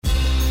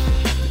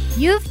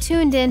You've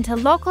tuned in to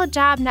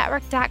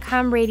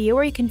localjobnetwork.com radio,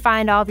 where you can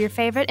find all of your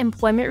favorite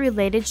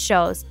employment-related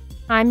shows.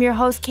 I'm your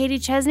host, Katie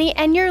Chesney,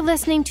 and you're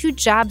listening to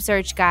Job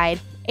Search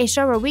Guide, a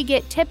show where we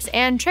get tips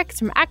and tricks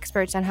from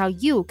experts on how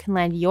you can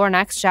land your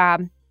next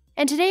job.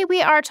 And today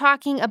we are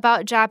talking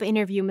about job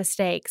interview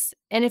mistakes.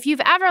 And if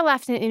you've ever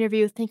left an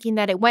interview thinking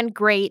that it went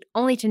great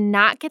only to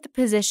not get the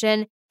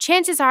position,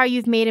 chances are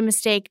you've made a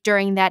mistake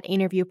during that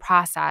interview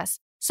process.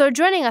 So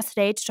joining us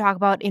today to talk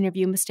about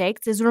interview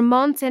mistakes is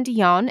Ramon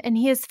Santillon, and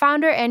he is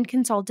founder and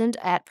consultant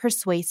at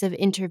Persuasive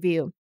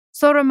Interview.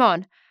 So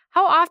Ramon,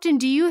 how often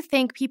do you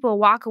think people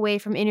walk away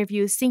from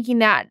interviews thinking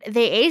that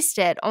they aced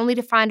it, only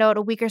to find out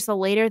a week or so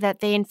later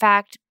that they in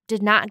fact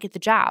did not get the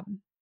job?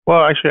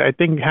 Well, actually, I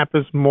think it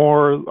happens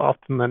more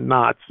often than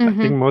not. I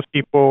think most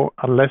people,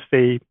 unless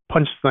they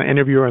punch the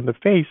interviewer in the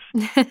face,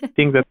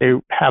 think that they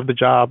have the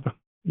job,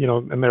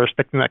 and they're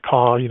expecting that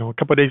call, a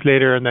couple of days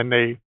later, and then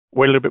they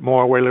wait a little bit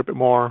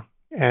more,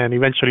 and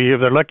eventually, if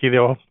they're lucky,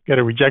 they'll get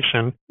a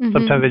rejection.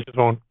 Sometimes they just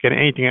won't get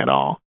anything at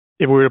all.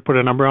 If we were to put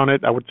a number on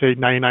it, I would say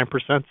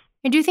 99%.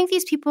 And do you think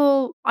these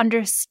people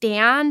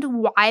understand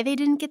why they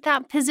didn't get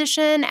that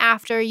position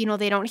after,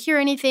 they don't hear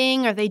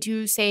anything, or they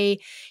do say,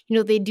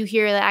 they do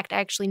hear that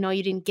actually, no,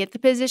 you didn't get the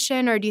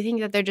position? Or do you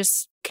think that they're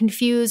just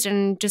confused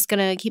and just going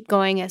to keep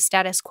going as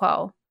status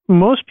quo?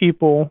 Most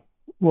people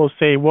will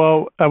say,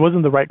 well, I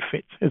wasn't the right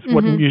fit. It's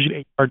what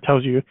usually HR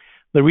tells you.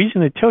 The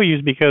reason they tell you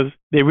is because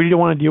they really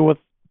don't want to deal with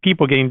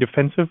people getting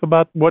defensive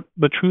about what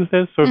the truth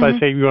is. So if I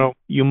say,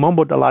 you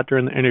mumbled a lot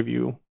during the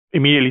interview,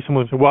 immediately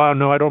someone will say, well,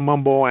 no, I don't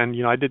mumble, and,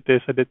 I did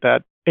this, I did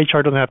that.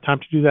 HR doesn't have time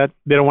to do that.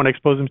 They don't want to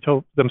expose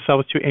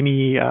themselves to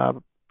any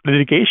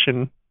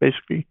litigation,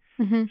 basically.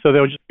 So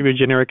they'll just give you a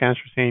generic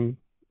answer saying,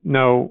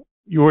 no,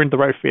 you weren't the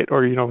right fit,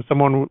 or,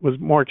 someone was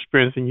more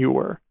experienced than you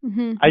were.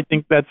 I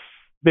think that's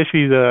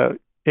basically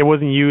it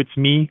wasn't you, it's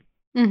me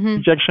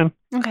rejection.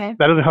 Okay.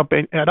 That doesn't help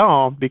at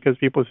all, because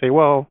people say,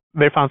 well,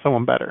 they found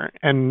someone better.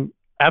 And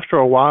after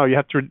a while, you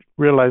have to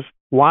realize,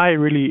 why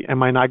really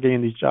am I not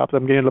getting these jobs?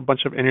 I'm getting a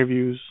bunch of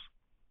interviews,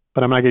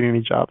 but I'm not getting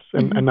any jobs.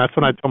 And that's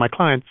when I tell my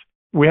clients,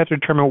 we have to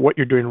determine what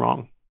you're doing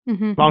wrong.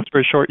 Long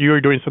story short, you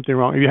are doing something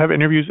wrong. If you have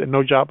interviews and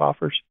no job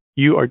offers,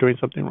 you are doing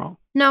something wrong.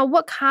 Now,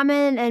 what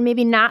common and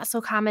maybe not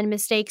so common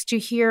mistakes do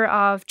you hear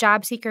of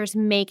job seekers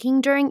making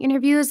during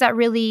interviews that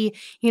really,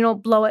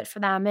 blow it for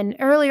them? And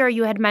earlier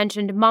you had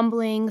mentioned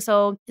mumbling.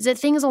 So is it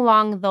things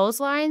along those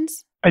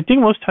lines? I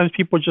think most times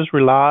people just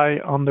rely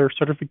on their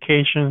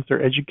certifications,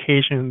 their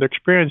education, their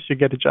experience to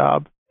get a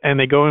job. And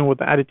they go in with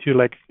the attitude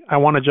like, I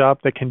want a job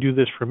that can do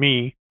this for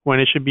me, when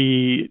it should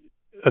be,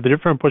 the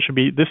different approach should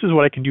be, this is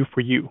what I can do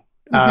for you.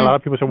 A lot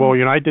of people say, well,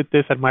 I did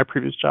this at my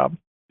previous job.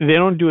 They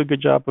don't do a good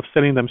job of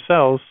selling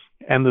themselves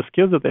and the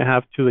skills that they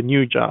have to the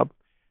new job.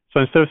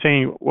 So instead of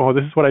saying, well,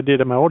 this is what I did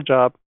at my old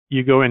job,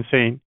 you go in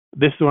saying,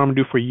 this is what I'm going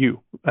to do for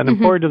you. An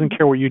employer doesn't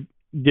care what you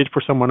did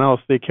for someone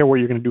else. They care what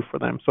you're going to do for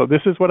them. So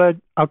this is what I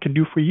can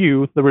do for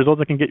you, the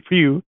results I can get for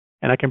you.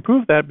 And I can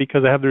prove that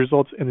because I have the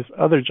results in this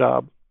other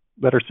job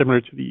that are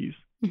similar to these.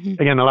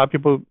 Again, a lot of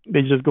people,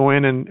 they just go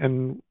in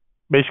and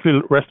basically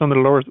rest on their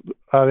laurels.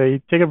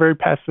 They take a very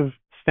passive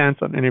stance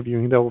on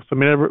interviewing. They'll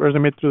submit a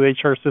resume through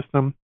the HR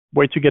system,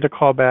 wait to get a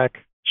call back,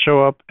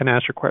 show up and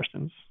answer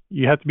questions.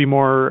 You have to be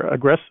more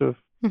aggressive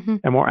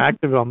and more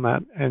active on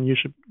that. And you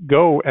should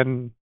go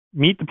and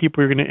meet the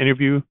people you're going to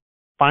interview,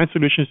 find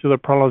solutions to their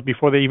problems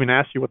before they even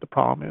ask you what the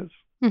problem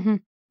is.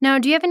 Now,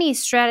 do you have any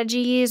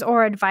strategies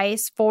or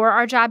advice for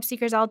our job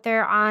seekers out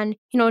there on,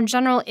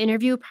 general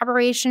interview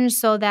preparation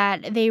so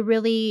that they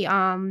really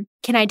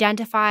can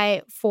identify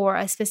for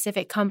a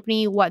specific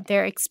company what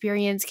their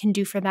experience can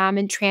do for them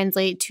and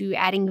translate to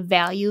adding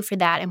value for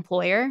that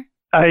employer?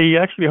 I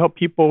actually help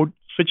people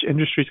switch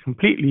industries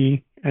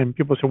completely. And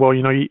people say, well,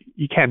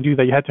 you can't do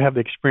that. You have to have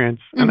the experience.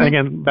 And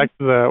again, back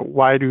to the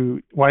why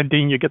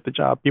didn't you get the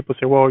job? People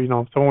say, well,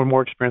 someone with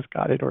more experience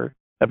got it, or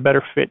a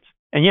better fit.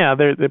 And yeah,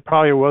 there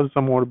probably was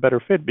someone with a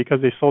better fit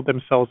because they sold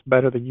themselves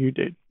better than you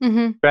did.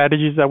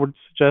 Strategies I would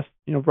suggest,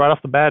 right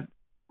off the bat,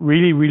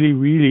 really, really,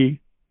 really,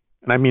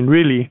 and I mean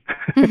really,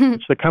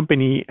 it's the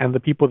company and the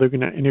people that are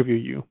going to interview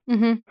you.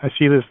 I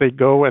see this, they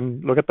go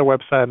and look at the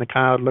website and they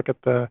kind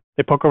of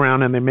they poke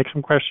around and they make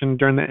some questions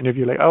during the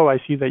interview like, oh, I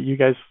see that you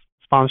guys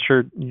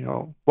sponsored,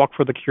 Walk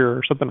for the Cure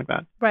or something like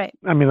that. Right.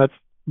 I mean, that's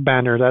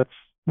banner. That's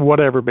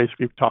whatever,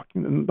 basically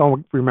talking. No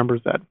one remembers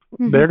that.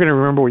 They're going to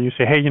remember when you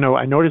say, hey,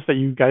 I noticed that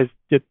you guys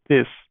did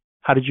this.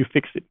 How did you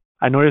fix it?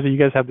 I noticed that you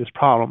guys have this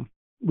problem.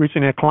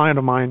 Recently, a client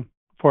of mine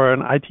for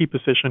an IT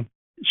position,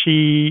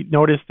 she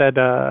noticed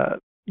that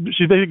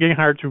she's basically getting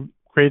hired to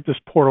create this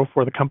portal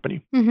for the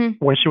company.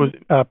 When she was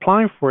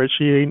applying for it,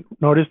 she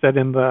noticed that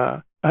in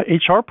the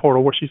HR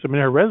portal where she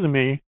submitted her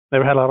resume, they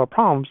had a lot of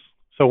problems.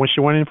 So when she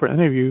went in for an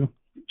interview,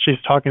 she's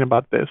talking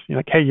about this.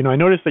 Like, hey, I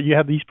noticed that you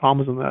have these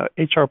problems in the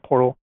HR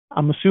portal.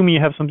 I'm assuming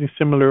you have something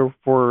similar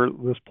for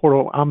this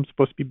portal I'm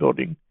supposed to be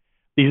building.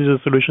 These are the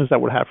solutions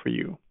that would have for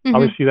you.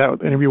 Obviously, that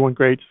interview went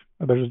great.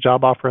 There's a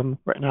job offer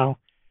right now.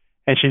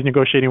 and she's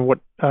negotiating what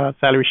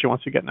salary she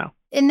wants to get now.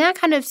 In that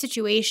kind of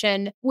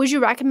situation, would you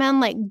recommend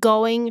like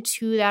going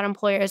to that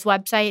employer's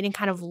website and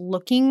kind of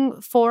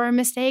looking for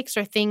mistakes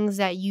or things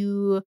that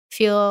you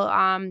feel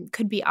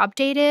could be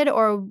updated?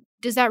 Or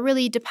does that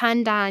really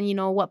depend on,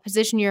 what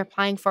position you're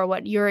applying for,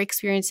 what your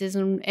experience is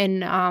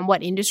and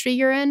what industry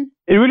you're in?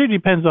 It really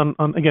depends on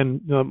again,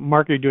 the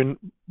market you're doing.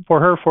 For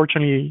her,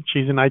 fortunately,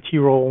 she's in IT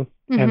role,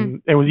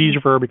 and it was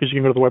easier for her because you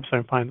can go to the website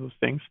and find those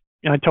things.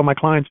 And I tell my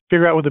clients,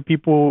 figure out what the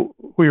people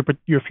who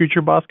your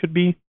future boss could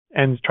be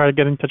and try to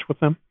get in touch with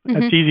them.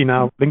 It's easy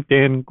now.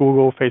 LinkedIn,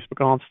 Google,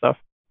 Facebook, all that stuff.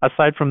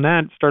 Aside from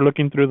that, start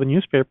looking through the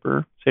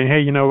newspaper, saying,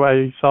 hey,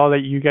 I saw that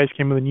you guys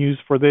came in the news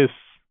for this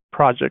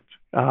project.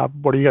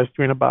 What are you guys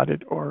doing about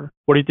it? Or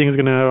what do you think is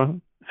going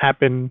to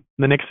happen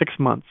in the next 6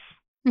 months?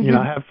 I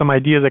have some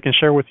ideas I can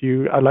share with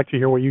you. I'd like to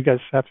hear what you guys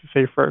have to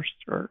say first,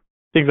 or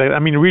things like that. I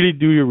mean, really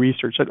do your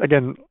research.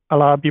 Again, a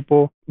lot of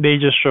people, they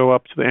just show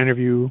up to the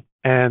interview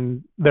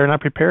and they're not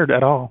prepared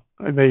at all.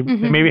 They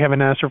maybe have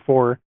an answer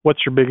for what's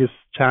your biggest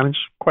challenge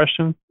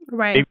question.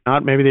 Right. Maybe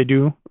not, maybe they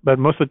do. But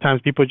most of the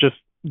times people just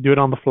do it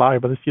on the fly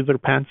by the seat of their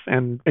pants,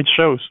 and it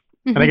shows.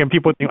 And again,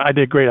 people think, I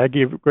did great. I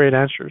gave great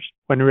answers.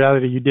 When in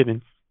reality, you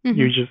didn't.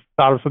 You just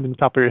thought of something on the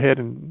top of your head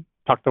and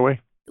talked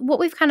away. What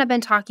we've kind of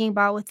been talking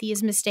about with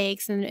these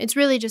mistakes, and it's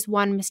really just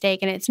one mistake,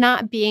 and it's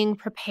not being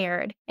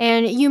prepared.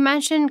 And you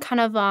mentioned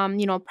kind of,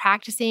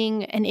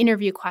 practicing an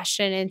interview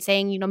question and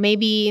saying,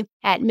 maybe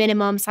at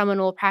minimum, someone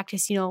will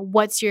practice,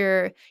 what's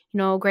your,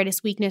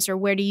 greatest weakness, or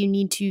where do you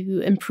need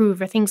to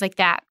improve, or things like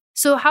that.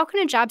 So how can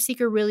a job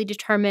seeker really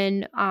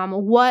determine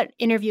what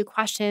interview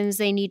questions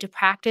they need to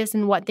practice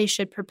and what they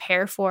should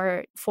prepare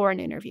for an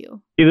interview?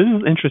 Yeah, this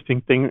is an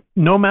interesting thing.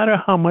 No matter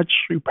how much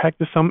you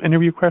practice some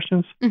interview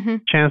questions,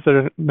 chance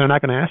that they're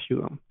not going to ask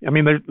you them. I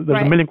mean, there's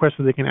a million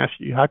questions they can ask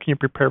you. How can you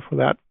prepare for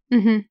that?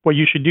 What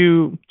you should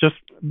do, just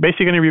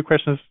basic interview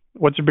questions.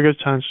 What's your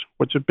biggest challenge?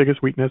 What's your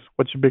biggest weakness?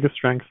 What's your biggest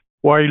strength?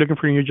 Why are you looking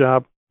for a new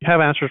job? You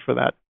have answers for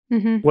that.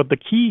 What the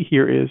key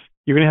here is,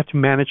 you're going to have to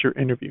manage your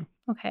interview.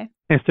 Okay.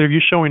 Instead of you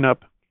showing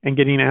up and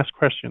getting asked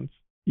questions,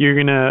 you're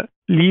going to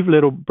leave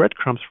little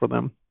breadcrumbs for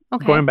them,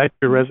 going back to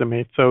your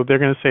resume. So they're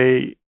going to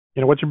say,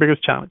 what's your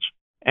biggest challenge?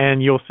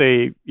 And you'll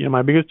say,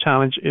 my biggest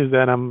challenge is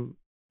that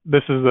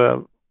this is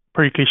a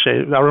pretty cliche.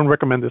 I don't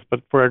recommend this,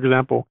 but for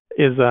example,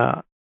 is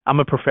I'm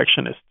a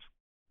perfectionist.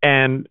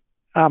 And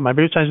my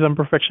biggest challenge is I'm a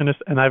perfectionist,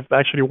 and I've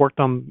actually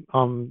worked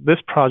on this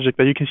project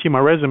that you can see my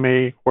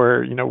resume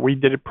where, we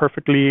did it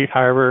perfectly.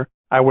 However,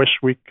 I wish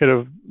we could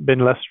have been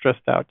less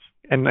stressed out.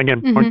 And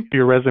again, point to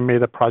your resume,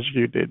 the project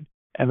you did.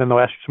 And then they'll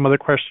ask you some other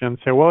questions.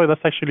 Say, well,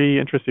 that's actually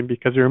interesting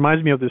because it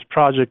reminds me of this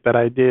project that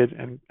I did.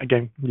 And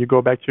again, you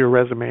go back to your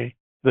resume,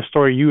 the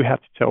story you have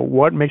to tell.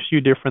 What makes you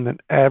different than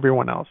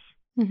everyone else?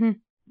 A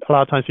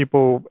lot of times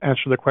people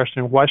answer the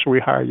question, why should we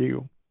hire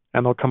you?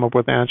 And they'll come up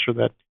with the answer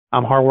that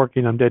I'm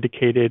hardworking, I'm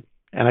dedicated,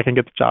 and I can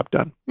get the job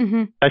done.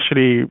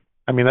 Actually,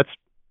 I mean, that's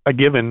a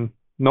given.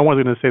 No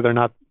one's going to say they're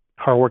not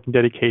hardworking,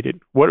 dedicated.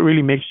 What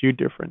really makes you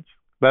different?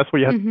 That's what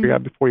you have to figure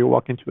out before you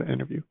walk into the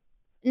interview.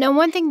 Now,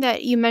 one thing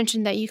that you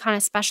mentioned that you kind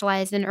of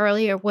specialized in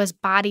earlier was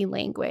body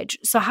language.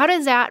 So how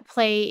does that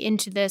play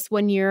into this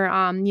when you're,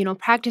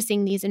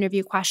 practicing these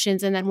interview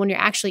questions, and then when you're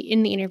actually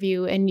in the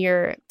interview and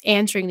you're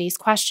answering these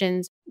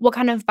questions, what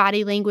kind of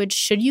body language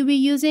should you be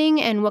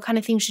using, and what kind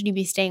of things should you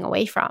be staying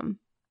away from?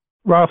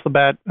 Right off the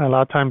bat, a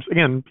lot of times,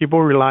 again, people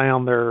rely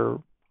on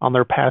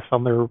their past,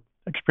 on their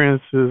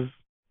experiences,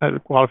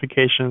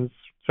 qualifications,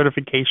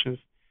 certifications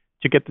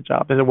to get the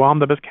job. They say, well, I'm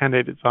the best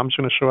candidate, so I'm just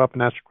going to show up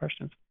and answer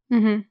questions.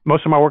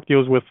 Most of my work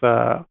deals with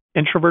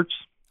introverts,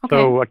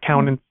 so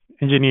accountants,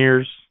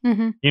 engineers,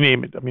 you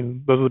name it. I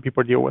mean, those are the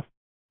people I deal with.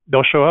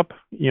 They'll show up,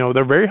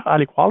 they're very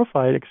highly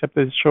qualified, except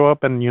they show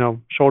up and,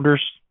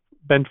 shoulders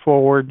bent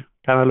forward,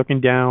 kind of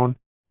looking down.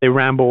 They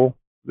ramble.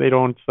 They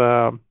don't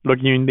look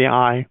you in the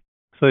eye.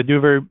 So they do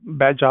a very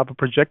bad job of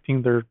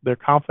projecting their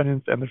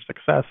confidence and their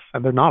success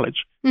and their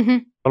knowledge.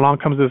 Along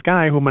comes this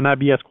guy who might not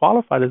be as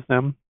qualified as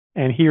them,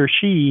 and he or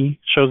she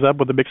shows up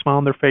with a big smile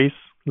on their face,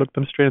 look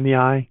them straight in the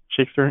eye,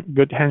 shakes their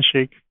good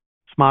handshake,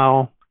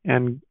 smile,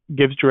 and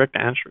gives direct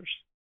answers.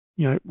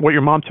 What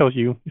your mom tells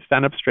you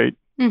stand up straight,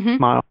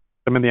 smile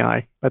them in the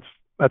eye.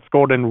 That's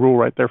golden rule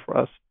right there for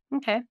us.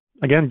 Okay.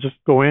 Again, just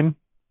go in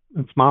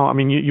and smile. I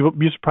mean, you'll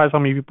be surprised how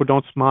many people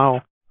don't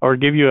smile or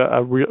give you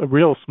a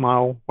real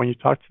smile when you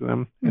talk to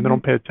them, and they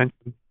don't pay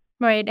attention.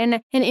 Right.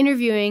 And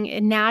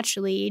interviewing,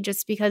 naturally,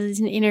 just because it's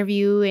an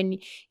interview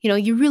and,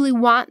 you really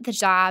want the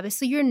job,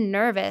 so you're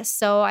nervous.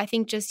 So I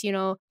think just,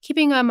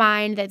 keeping in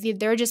mind that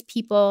they're just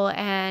people,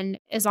 and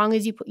as long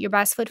as you put your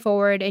best foot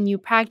forward and you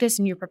practice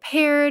and you're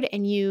prepared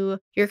and you're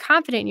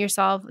confident in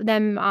yourself,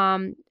 then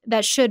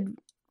that should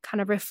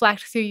kind of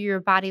reflect through your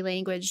body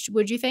language.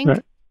 Would you think?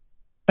 Right.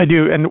 I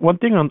do. And one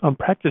thing on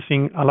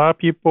practicing, a lot of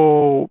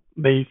people,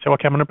 they say,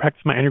 okay, I'm going to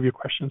practice my interview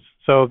questions.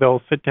 So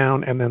they'll sit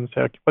down and then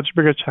say, okay, what's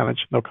your biggest challenge?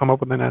 They'll come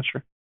up with an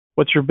answer.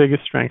 What's your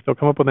biggest strength? They'll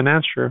come up with an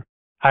answer.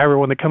 However,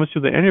 when it comes to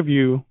the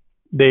interview,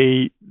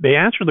 they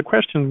answer the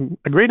question,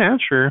 a great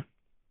answer,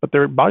 but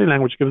their body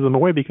language gives them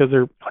away because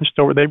they're hunched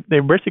over.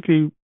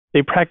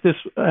 They practice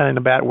in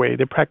a bad way.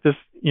 They practice,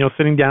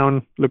 sitting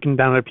down, looking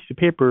down at a piece of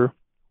paper,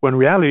 when in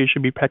reality you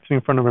should be practicing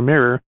in front of a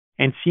mirror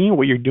and seeing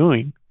what you're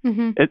doing.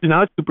 Mm-hmm. It's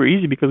not super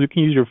easy because we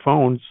can use your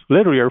phones,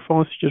 literally our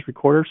phones, to just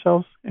record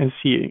ourselves and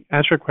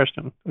answer a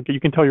question. Okay, you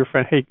can tell your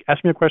friend, hey,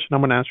 ask me a question, I'm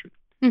going to answer it.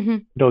 Mm-hmm.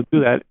 They'll do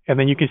that, and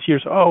then you can see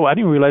yourself, oh, I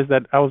didn't realize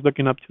that I was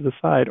looking up to the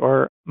side,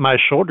 or my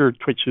shoulder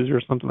twitches or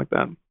something like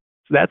that.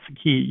 So that's the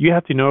key. You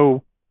have to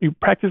know, you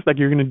practice like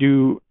you're going to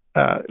do,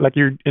 like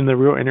you're in the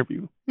real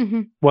interview.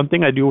 Mm-hmm. One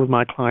thing I do with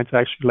my clients,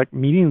 I actually like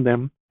meeting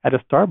them at a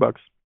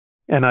Starbucks,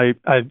 and I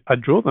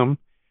drill them,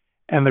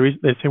 and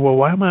they say, well,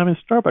 why am I having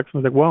Starbucks? And I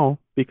was like, well,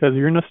 because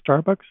you're in a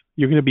Starbucks,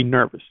 you're going to be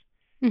nervous.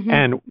 Mm-hmm.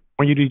 And I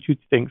want you to do two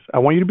things. I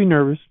want you to be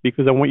nervous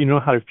because I want you to know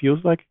how it feels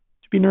like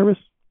to be nervous.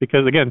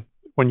 Because again,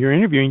 when you're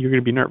interviewing, you're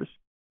going to be nervous.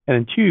 And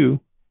then two,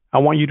 I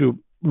want you to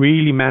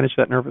really manage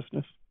that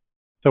nervousness.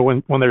 So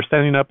when they're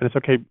standing up and it's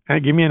okay,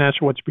 give me an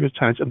answer, what's your biggest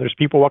challenge? And there's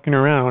people walking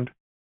around,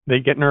 they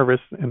get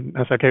nervous. And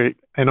I say, okay,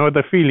 I know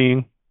the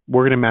feeling,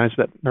 we're going to manage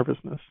that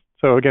nervousness.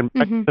 So again,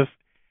 Mm-hmm. practice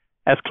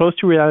as close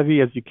to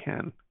reality as you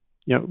can,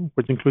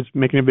 which includes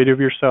making a video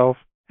of yourself,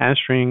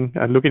 answering,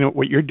 looking at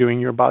what you're doing,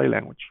 your body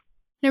language.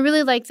 I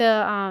really like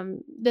the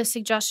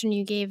suggestion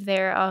you gave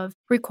there of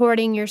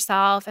recording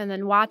yourself and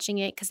then watching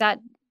it, because that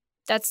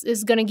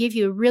is going to give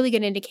you a really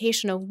good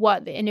indication of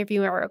what the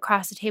interviewer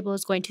across the table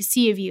is going to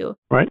see of you.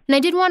 Right. And I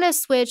did want to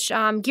switch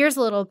gears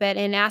a little bit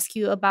and ask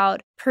you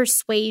about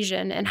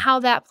persuasion and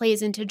how that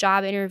plays into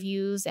job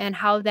interviews, and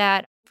how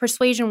that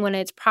persuasion, when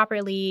it's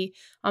properly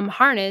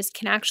harnessed,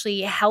 can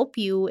actually help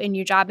you in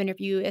your job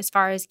interview as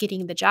far as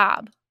getting the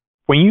job.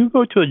 When you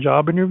go to a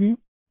job interview,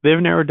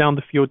 they've narrowed down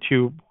the field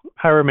to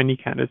however many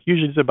candidates.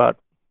 Usually it's about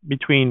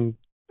between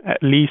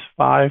at least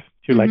 5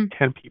 to like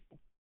 10 people.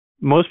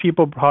 Most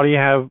people probably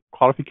have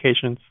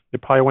qualifications. They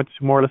probably went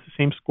to more or less the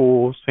same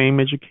school, same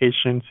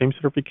education, same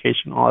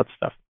certification, all that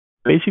stuff.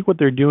 Basically what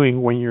they're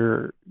doing when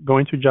you're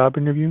going to a job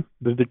interview,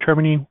 they're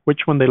determining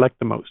which one they like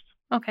the most.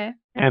 Okay.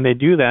 And they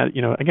do that,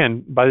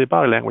 again, by the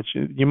body language.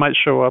 You might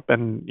show up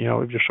and,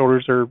 if your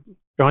shoulders are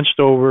hunched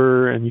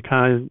over and you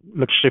kind of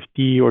look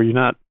shifty, or you're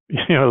not,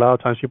 a lot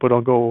of times people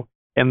don't go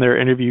in their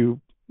interview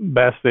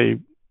best. They,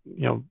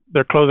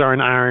 their clothes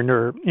aren't ironed,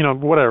 or,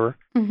 whatever.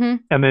 Mm-hmm.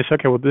 And they say,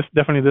 okay, well, this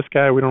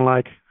guy we don't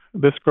like.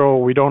 This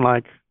girl we don't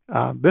like.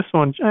 This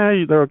one,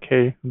 they're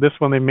okay. This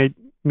one, they made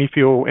me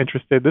feel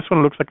interested. This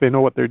one looks like they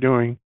know what they're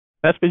doing.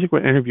 That's basically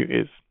what an interview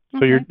is. So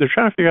they're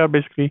trying to figure out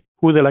basically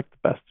who they like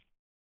the best.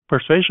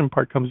 Persuasion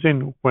part comes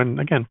in when,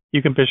 again,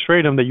 you can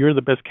persuade them that you're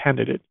the best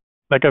candidate.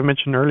 Like I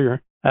mentioned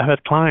earlier, I've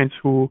had clients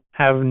who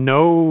have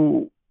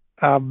no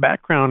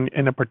background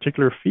in a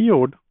particular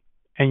field,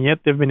 and yet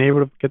they've been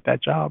able to get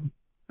that job.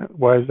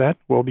 Why is that?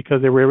 Well,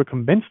 because they were able to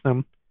convince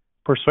them,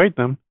 persuade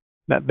them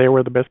that they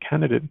were the best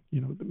candidate.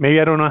 Maybe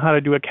I don't know how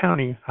to do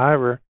accounting.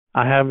 However,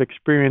 I have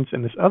experience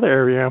in this other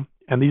area,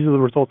 and these are the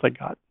results I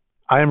got.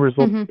 I am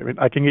results driven.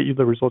 I can get you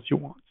the results you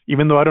want.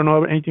 Even though I don't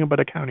know anything about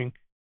accounting,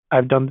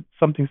 I've done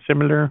something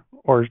similar,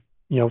 or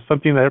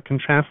something that can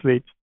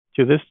translate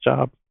to this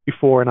job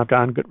before, and I've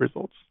gotten good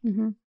results.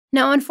 Mm-hmm.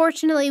 Now,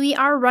 unfortunately, we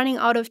are running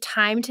out of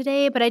time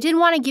today, but I did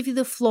want to give you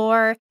the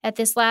floor at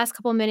this last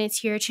couple minutes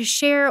here to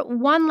share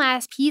one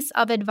last piece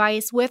of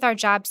advice with our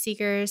job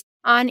seekers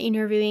on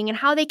interviewing and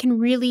how they can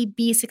really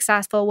be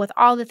successful with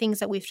all the things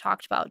that we've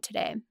talked about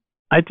today.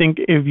 I think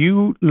if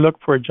you look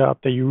for a job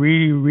that you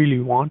really, really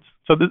want,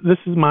 so this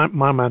is my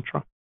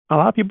mantra. A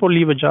lot of people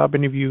leave a job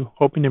interview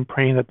hoping and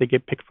praying that they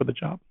get picked for the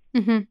job.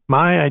 Mm-hmm.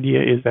 My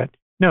idea is that,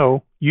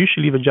 no, you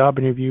should leave a job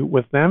interview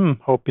with them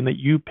hoping that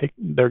you pick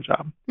their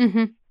job.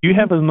 Mm-hmm. You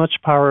have as much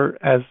power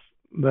as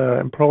the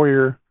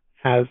employer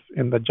has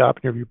in the job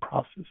interview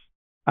process.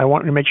 I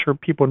want to make sure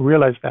people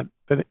realize that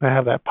they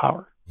have that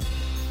power.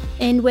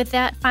 And with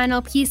that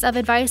final piece of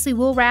advice, we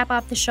will wrap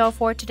up the show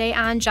for today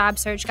on Job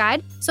Search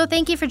Guide. So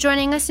thank you for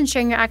joining us and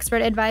sharing your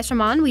expert advice,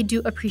 Ramon. We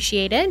do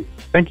appreciate it.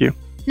 Thank you.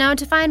 Now,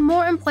 to find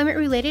more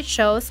employment-related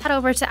shows, head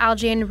over to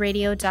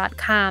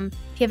ljnradio.com.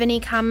 If you have any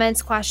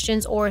comments,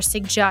 questions, or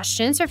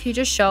suggestions for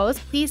future shows,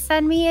 please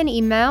send me an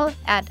email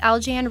at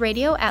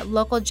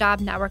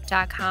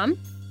ljnradio@localjobnetwork.com.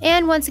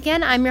 And once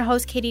again, I'm your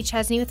host, Katie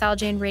Chesney with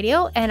LJN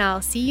Radio, and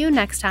I'll see you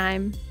next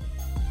time.